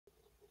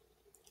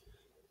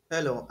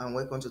Hello and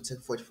welcome to Tech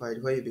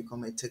Fortified, where you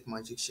become a tech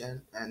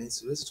magician. And in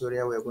today's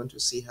tutorial, we are going to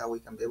see how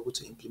we can be able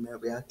to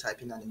implement React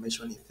typing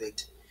animation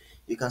effect.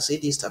 You can see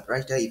this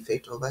typewriter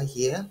effect over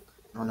here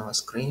on our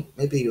screen.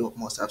 Maybe you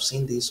must have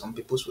seen this on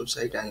people's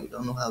website and you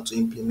don't know how to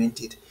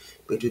implement it.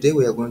 But today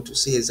we are going to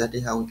see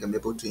exactly how we can be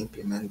able to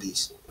implement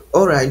this.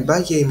 Alright,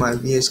 back here in my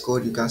VS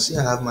Code, you can see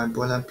I have my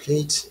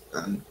boilerplate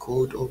and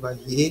code over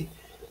here,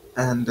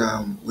 and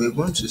we're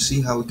going to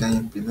see how we can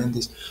implement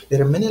this.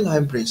 There are many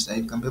libraries that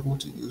you can be able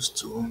to use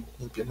to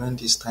implement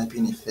this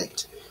typing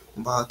effect,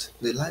 but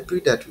the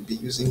library that we'll be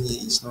using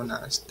here is known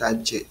as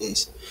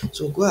Typejs.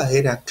 So go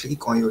ahead and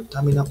click on your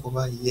terminal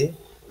over here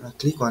and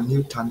click on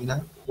new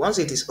terminal. Once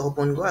it is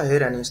open, go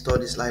ahead and install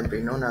this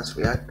library known as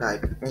React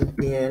Type.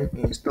 npm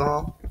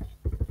install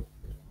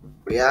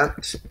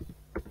React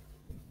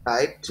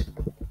Typed.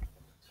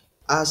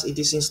 As it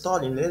is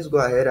installing, let's go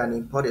ahead and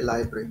import the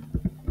library.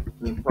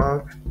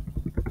 Import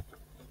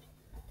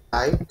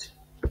typed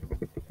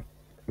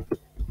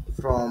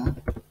from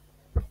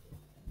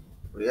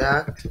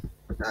React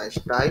dash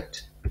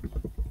typed,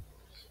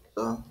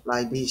 so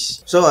like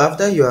this. So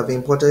after you have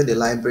imported the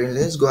library,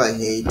 let's go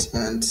ahead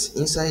and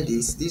inside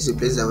this is the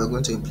place that we're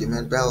going to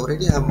implement, but I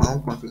already have my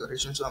own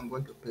configuration, so I'm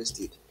going to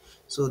paste it.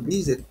 So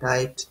this is a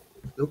typed.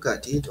 Look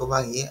at it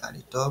over here at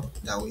the top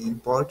that we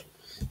import.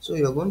 So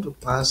you're going to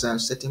pass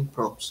certain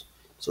props.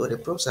 So the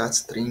props are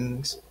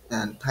strings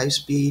and type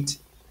speed,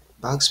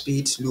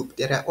 backspeed, loop.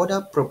 There are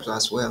other props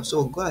as well,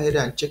 so go ahead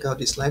and check out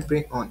this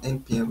library on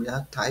npm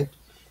react type,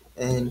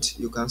 and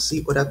you can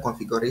see other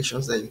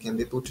configurations that you can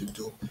be able to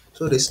do.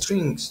 So the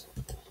strings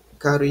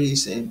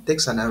carries and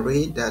takes an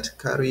array that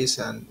carries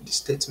the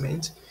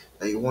statement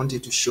that you want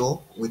it to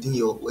show within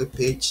your web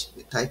page,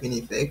 the typing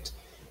effect,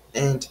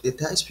 and the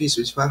type speed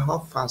specifies how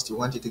fast you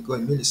want it to go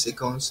in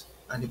milliseconds,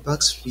 and the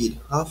back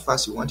speed, how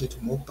fast you want it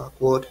to move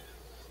backward,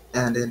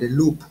 and then the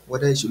loop,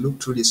 whether it should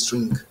loop through the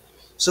string.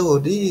 So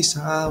this is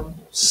how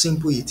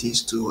simple it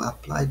is to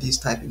apply this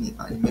typing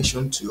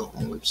animation to your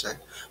own website.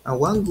 And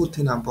one good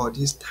thing about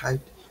this type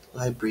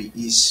library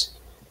is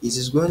it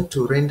is going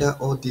to render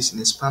all this in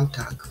a span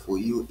tag for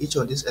you. Each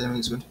of these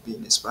elements is going to be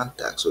in a span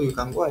tag, so you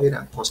can go ahead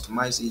and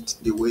customize it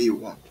the way you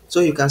want. So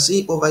you can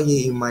see over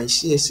here in my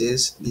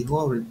css, the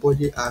whole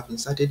body I've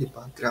inserted the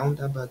background,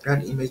 that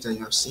background image that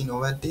you have seen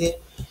over there.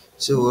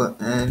 So,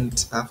 and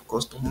I've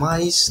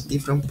customized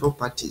different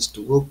properties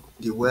to work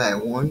the way I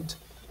want,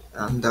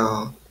 and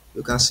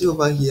you can see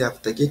over here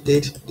I've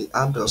targeted the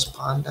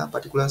app.span, that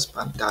particular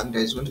span tag that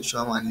is going to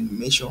show an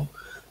animation,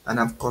 and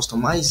I've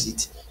customized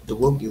it to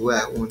work the way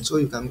I want. So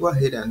you can go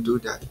ahead and do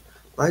that.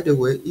 By the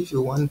way, if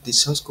you want the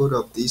source code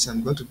of this,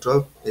 I'm going to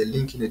drop a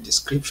link in the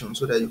description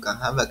so that you can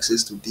have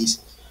access to this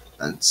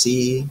and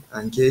see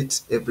and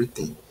get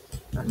everything,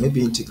 and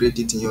maybe integrate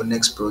it in your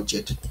next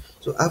project.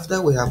 So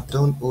after we have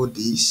done all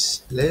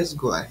this, let's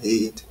go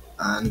ahead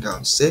and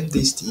save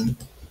this thing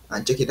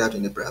and check it out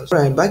in the browser.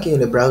 Right, back in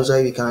the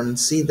browser, you can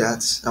see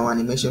that our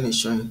animation is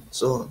showing.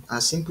 So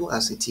as simple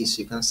as it is,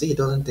 you can see it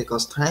doesn't take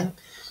us time.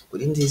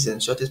 Within this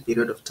shortest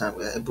period of time,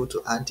 we are able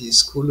to add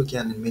this cool looking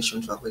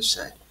animation to our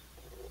website.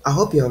 I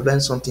hope you have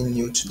learned something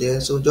new today.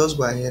 So just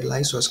go ahead,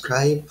 like,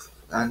 subscribe,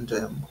 and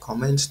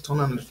comment,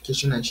 turn on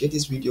notification, and share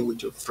this video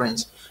with your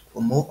friends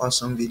for more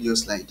awesome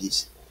videos like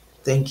this.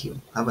 Thank you.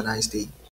 Have a nice day.